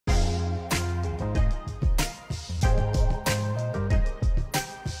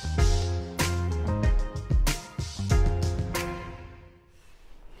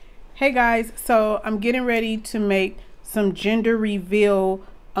Hey guys, so I'm getting ready to make some gender reveal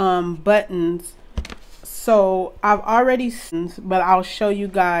buttons. So I've already, but I'll show you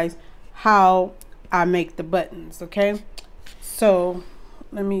guys how I make the buttons. Okay, so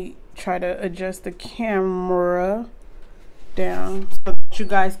let me try to adjust the camera down so that you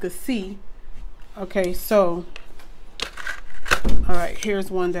guys could see. Okay, so all right,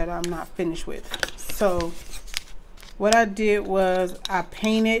 here's one that I'm not finished with. So what I did was I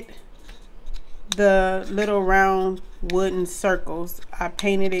painted the little round wooden circles. I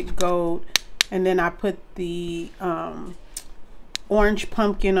painted it gold, and then I put the orange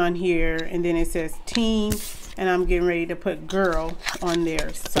pumpkin on here, and then it says teen, and I'm getting ready to put girl on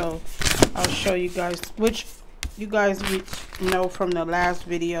there. So I'll show you guys, which you guys know from the last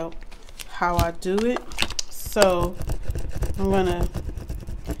video how I do it. So I'm gonna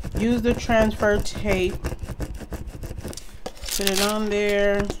use the transfer tape, put it on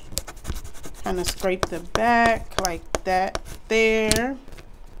there, kind of scrape the back like that there,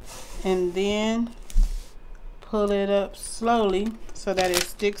 and then pull it up slowly so that it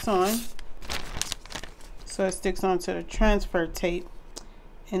sticks on. So it sticks onto the transfer tape,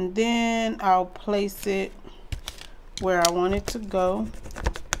 and then I'll place it where I want it to go.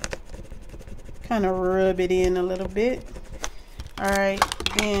 Kind of rub it in a little bit. Alright,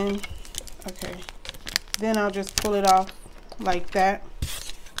 then I'll just pull it off like that,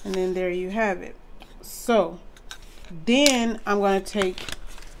 and then there you have it. So then I'm going to take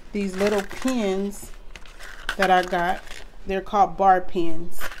these little pins that I got. They're called bar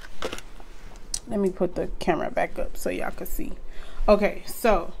pins. Let me put the camera back up so y'all can see. Okay,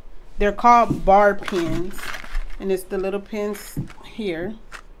 so they're called bar pins, and it's the little pins here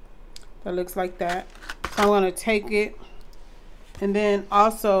that looks like that. So I'm going to take it, and then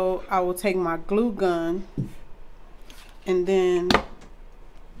also I will take my glue gun, and then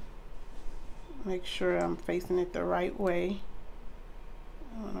make sure I'm facing it the right way.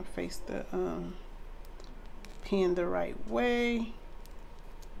 I want to face the pin the right way.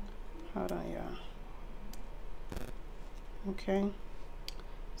 Hold on, y'all. Okay,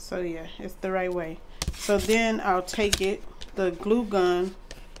 so yeah, it's the right way. So then I'll take it, the glue gun,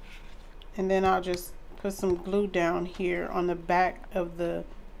 and then I'll just put some glue down here on the back of the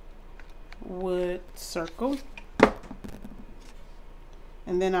wood circle,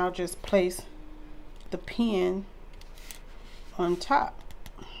 and then I'll just place the pin on top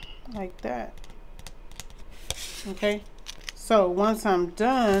like that. Okay, so once I'm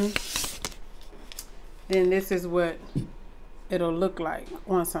done, then this is what it'll look like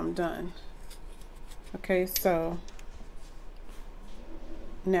once I'm done. Okay, so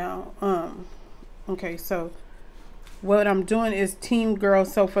now okay, so what I'm doing is team girl.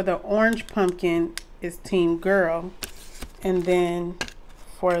 So for the orange pumpkin is team girl, and then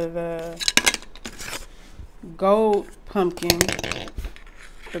for the gold pumpkin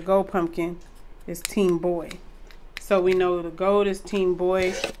is team boy. So we know the gold is team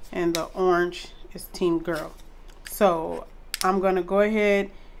boy and the orange is team girl. So I'm gonna go ahead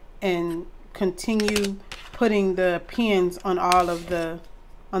and continue putting the pins on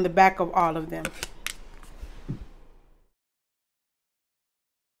the back of all of them.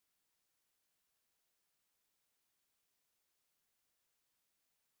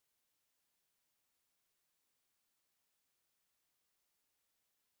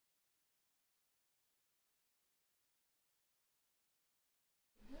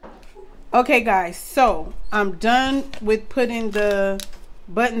 Okay guys, so I'm done with putting the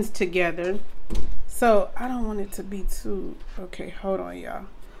buttons together. So I don't want it to be too, okay, hold on y'all.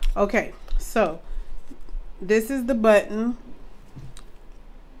 Okay, so this is the button,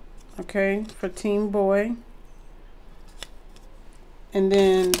 okay, for team boy, and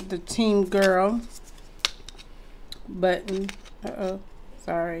then the team girl button,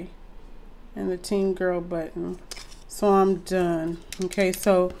 sorry, and the team girl button. So I'm done. Okay,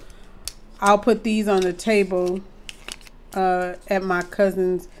 so I'll put these on the table at my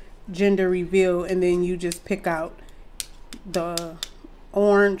cousin's gender reveal, and then you just pick out the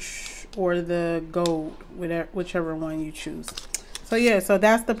orange or the gold, whichever one you choose. So yeah, so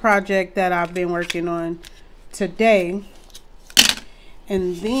that's the project that I've been working on today.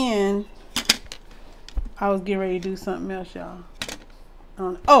 And then I was getting ready to do something else, y'all.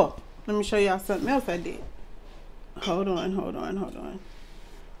 Oh, let me show y'all something else I did. Hold on.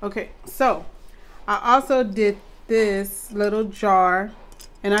 Okay, so I also did this little jar,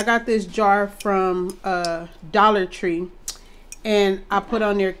 and I got this jar from Dollar Tree, and I put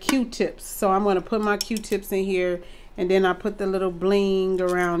on there Q-tips. So I'm going to put my Q-tips in here, and then I put the little bling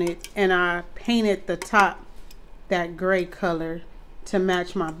around it, and I painted the top that gray color to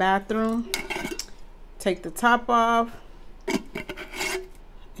match my bathroom. Take the top off,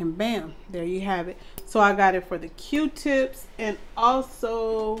 and bam, there you have it. So I got it for the Q-tips, and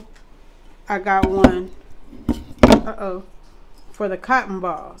also I got one for the cotton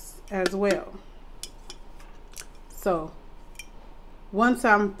balls as well. So once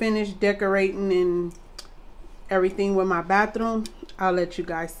I'm finished decorating and everything with my bathroom, I'll let you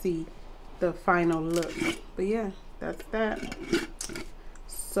guys see the final look. But yeah, that's that.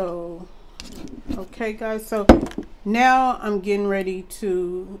 So okay guys, so now I'm getting ready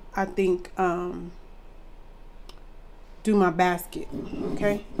to, I think, do my basket.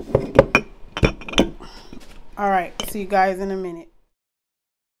 Okay, all right, see you guys in a minute.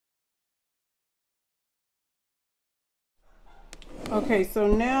 Okay, so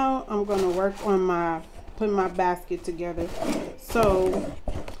now I'm gonna work on putting my basket together. So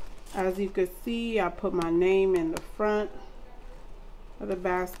as you can see, I put my name in the front of the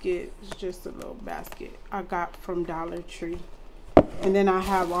basket. It's just a little basket I got from Dollar Tree, and then I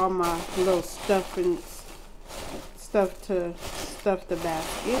have all my little stuff to stuff the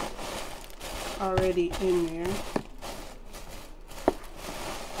basket already in there.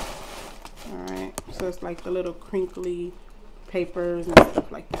 All right, so it's like the little crinkly papers and stuff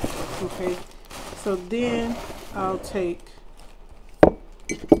like that. Okay, so then I'll take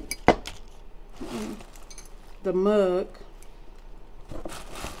the mug.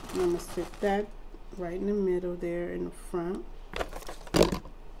 I'm gonna sit that right in the middle there in the front,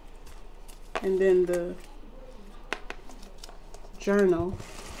 and then the journal,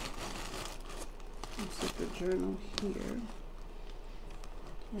 I'll sit the journal here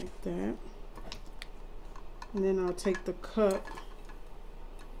like that. And then I'll take the cup,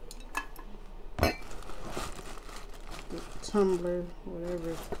 the tumbler,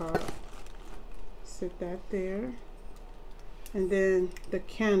 whatever it's called, sit that there. And then the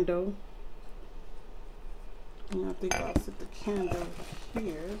candle, and I think I'll sit the candle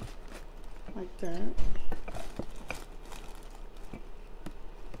here, like that.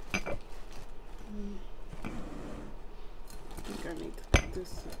 I think I need to put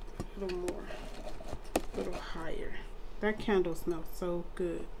this a little more. A little higher. That candle smells so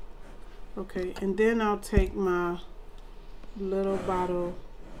good. Okay, and then I'll take my little bottle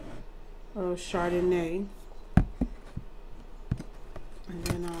of Chardonnay, and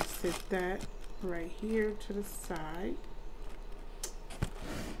then I'll sit that right here to the side.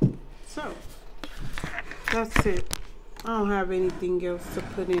 So that's it. I don't have anything else to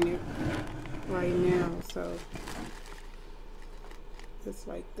put in it right now, so just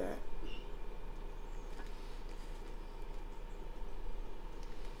like that.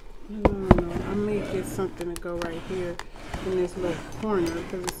 I may get something to go right here in this little corner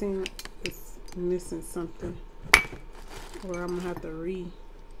because it seems it's missing something, or I'm gonna have to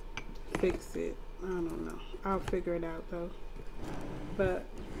fix it. I don't know. I'll figure it out though. But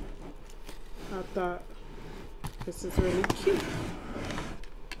I thought this is really cute.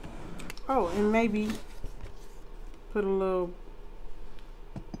 Oh, and maybe put a little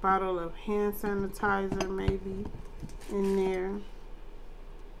bottle of hand sanitizer maybe in there.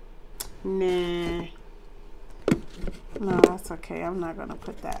 Nah, no, that's okay. I'm not gonna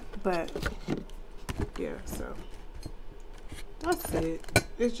put that, but yeah, so that's it.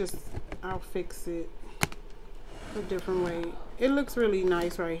 It's just, I'll fix it a different way. It looks really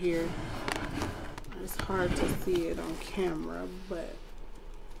nice right here. It's hard to see it on camera, but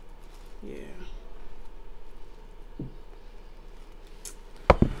yeah.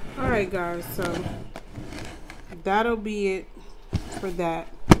 All right guys, so that'll be it for that.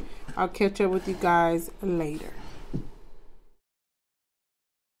 I'll catch up with you guys later.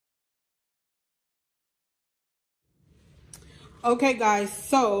 Okay guys,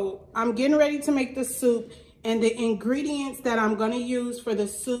 so I'm getting ready to make the soup, and the ingredients that I'm going to use for the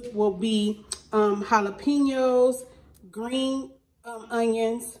soup will be jalapenos, green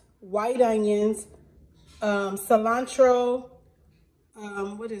onions, white onions, cilantro,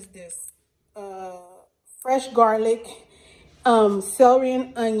 what is this? Fresh garlic, celery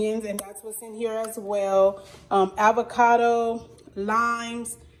and onions, and that's what's in here as well. Avocado,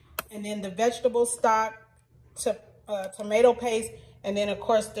 limes, and then the vegetable stock, tomato paste, and then of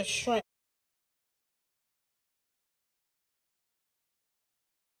course the shrimp.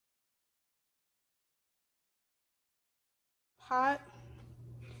 Pot,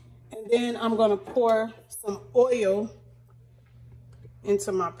 and then I'm gonna pour some oil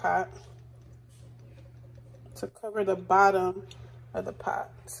into my pot to cover the bottom of the pot.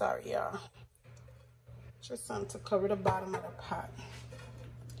 Sorry y'all, just something to cover the bottom of the pot.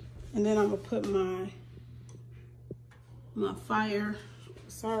 And then I'm gonna put my my fire,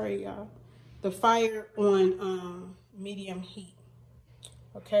 sorry y'all, the fire on medium heat.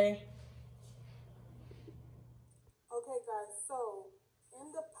 Okay. Okay guys, so in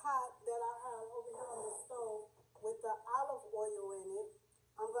the pot that I have over here on the stove with the olive oil in it,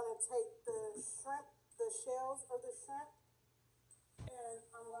 I'm gonna take the shrimp, the shells of the shrimp, and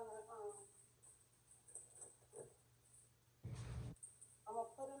I'm gonna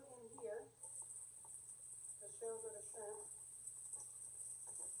put them in here, the shells of the shrimp,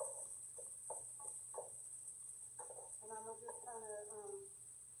 and I'm gonna just kind of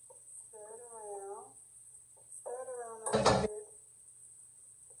stir it around. Stir it around a little bit.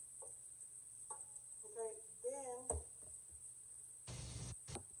 Okay, then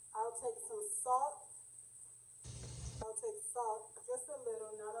I'll take some salt. I'll take salt, just a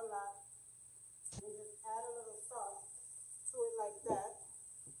little, not a lot, and just add a little salt to it like that.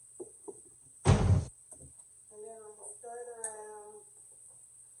 And then I'm gonna stir it around.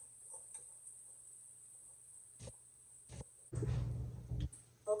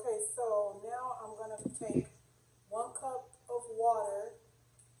 Okay, so now I'm gonna take 1 cup of water,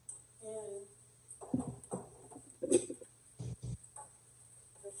 and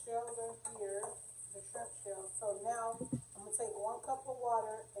the shells are here, the shrimp shells. So now I'm gonna take 1 cup of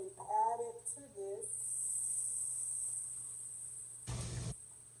water and add it to this.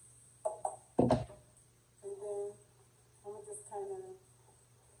 And then I'm gonna just kind of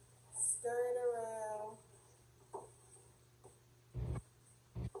stir it around.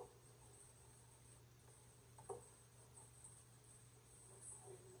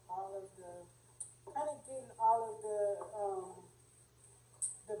 All of the, kind of getting all of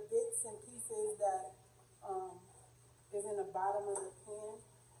the bits and pieces that is in the bottom of the pan.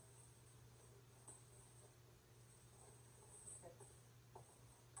 Okay.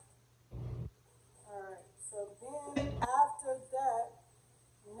 All right. So then after that,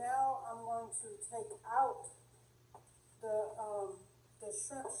 now I'm going to take out the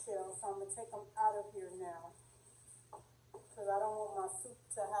shrimp shells. So I'm gonna take them out of here now, because I don't want my soup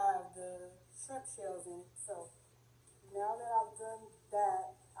to have the shrimp shells in it. So now that I've done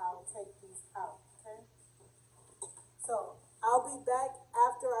that, I'll take these out, okay? So I'll be back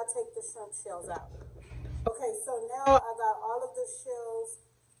after I take the shrimp shells out. Okay, so now I got all of the shells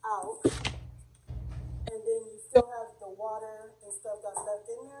out, and then you still have the water and stuff that's left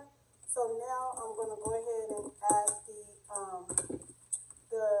in there. So now I'm gonna go ahead and add the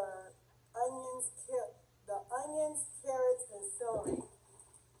onions, carrots, and celery.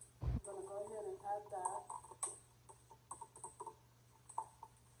 I'm gonna go ahead and add that.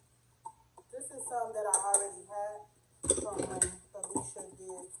 This is some that I already had from when Alicia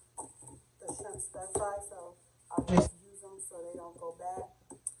did the shrimp stir fry, so I'll just use them so they don't go bad.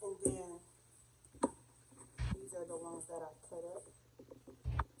 And then these are the ones that I cut up.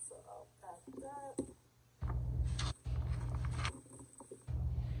 So I'll add that.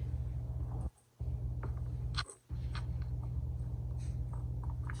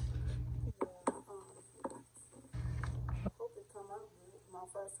 I hope it come out good. My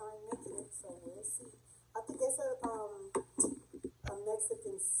first time making it, so we'll see. I think it's a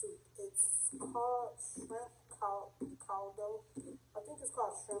Mexican soup. It's called shrimp caldo. I think it's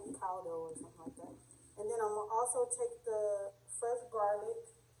called shrimp caldo or something like that. And then I'm gonna also take the fresh garlic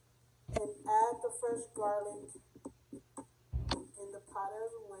and add the fresh garlic in the pot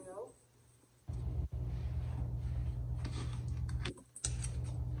as well.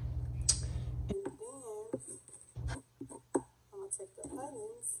 And then I'm gonna take the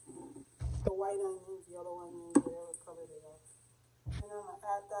onions, the white onions, yellow onions, whatever color they are, and I'm gonna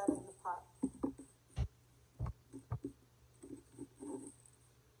add that in the pot.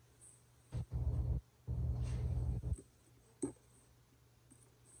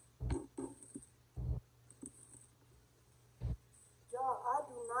 Y'all, I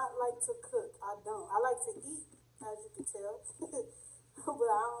do not like to cook. I don't. I like to eat, as you can tell, but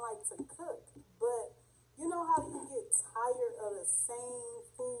I don't like to cook. But you know how you get tired of the same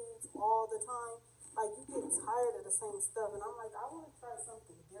foods all the time? Like, you get tired of the same stuff, and I'm like, I want to try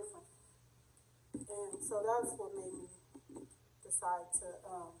something different. And so that's what made me decide to,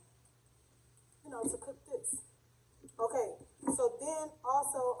 to cook this. Okay, so then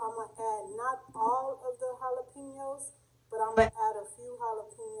also I'm going to add not all of the jalapenos, but I'm going to add a few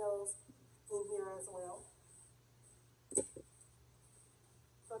jalapenos in here as well.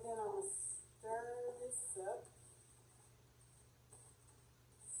 So then I'm going to stir this up.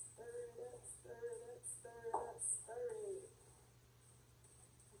 Stir it up, stir it up, stir it up, stir it.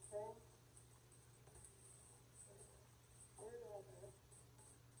 Okay. Stir that up.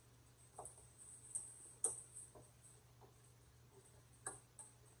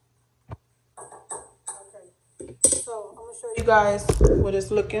 show you guys what it's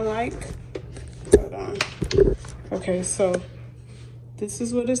looking like. Hold on. Okay, so this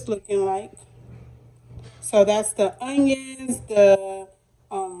is what it's looking like. So that's the onions, the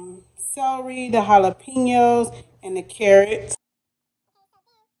celery, the jalapenos, and the carrots.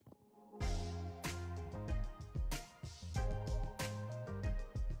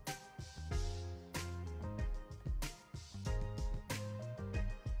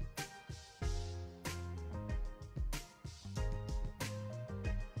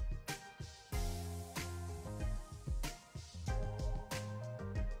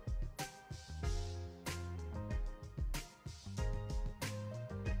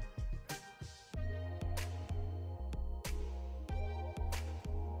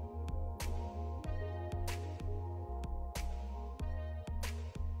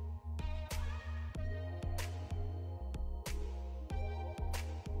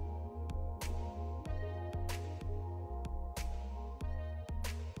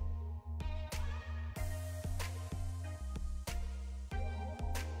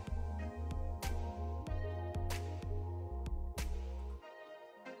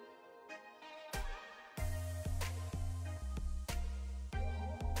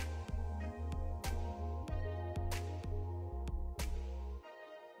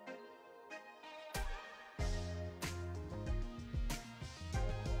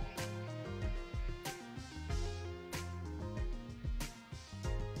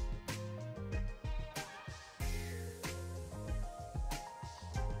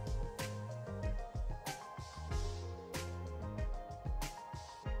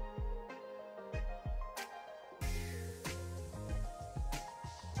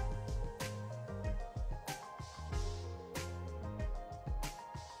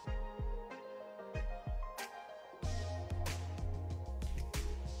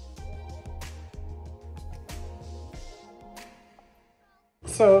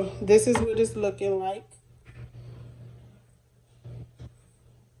 So this is what it's looking like.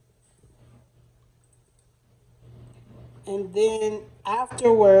 And then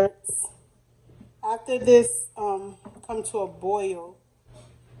afterwards, after this come to a boil,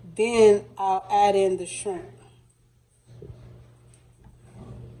 then I'll add in the shrimp.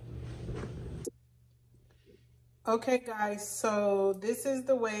 Okay guys, so this is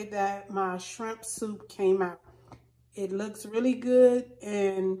the way that my shrimp soup came out. It looks really good,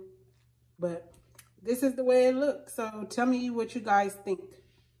 but this is the way it looks. So tell me what you guys think.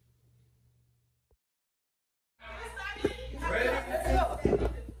 Ready? There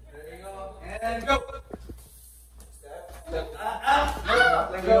you go. And go. Step.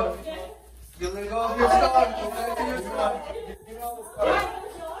 Out. Let go. You let go of your star. You let go of your star. Give me all the stars.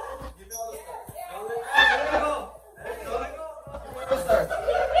 Give me all the stars. Let go. Let go. Let go. Give me all the stars.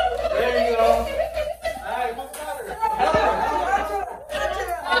 There you go. All right, what's better? There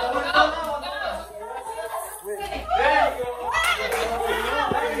you go.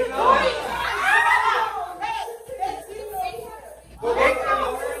 There you go.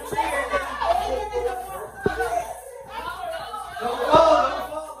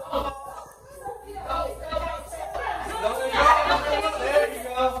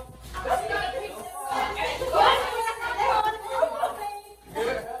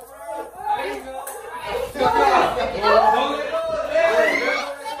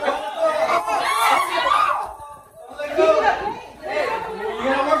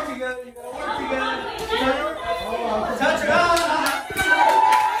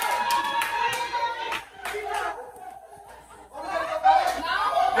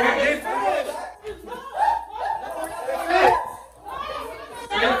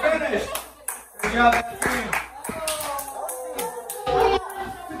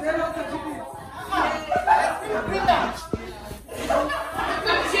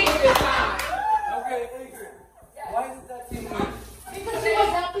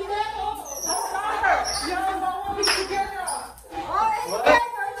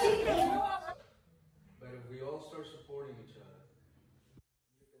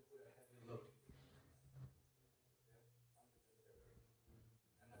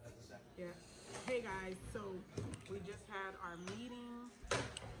 Yeah. Hey guys, so we just had our meeting,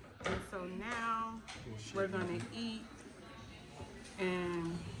 and so now we're gonna eat,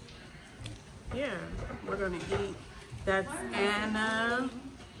 and yeah, we're gonna eat. That's Anna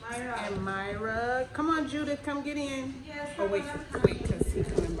and Myra. Come on, Judith, come get in. Oh wait, cause he's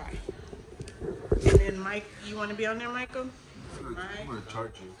coming by. And then Mike, you want to be on there, Michael? I'm gonna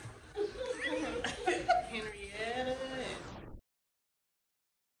charge you. Henrietta.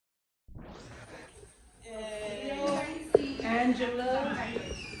 Angela.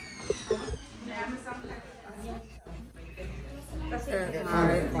 that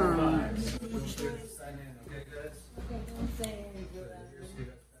my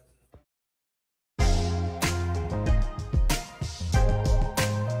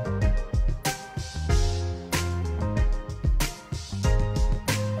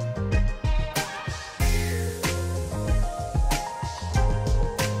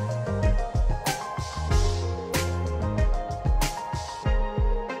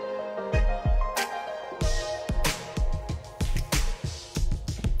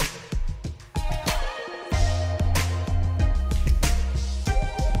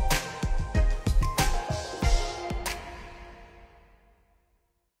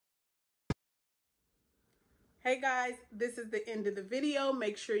Hey guys, this is the end of the video.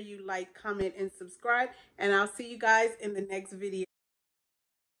 Make sure you like, comment, and subscribe, and I'll see you guys in the next video.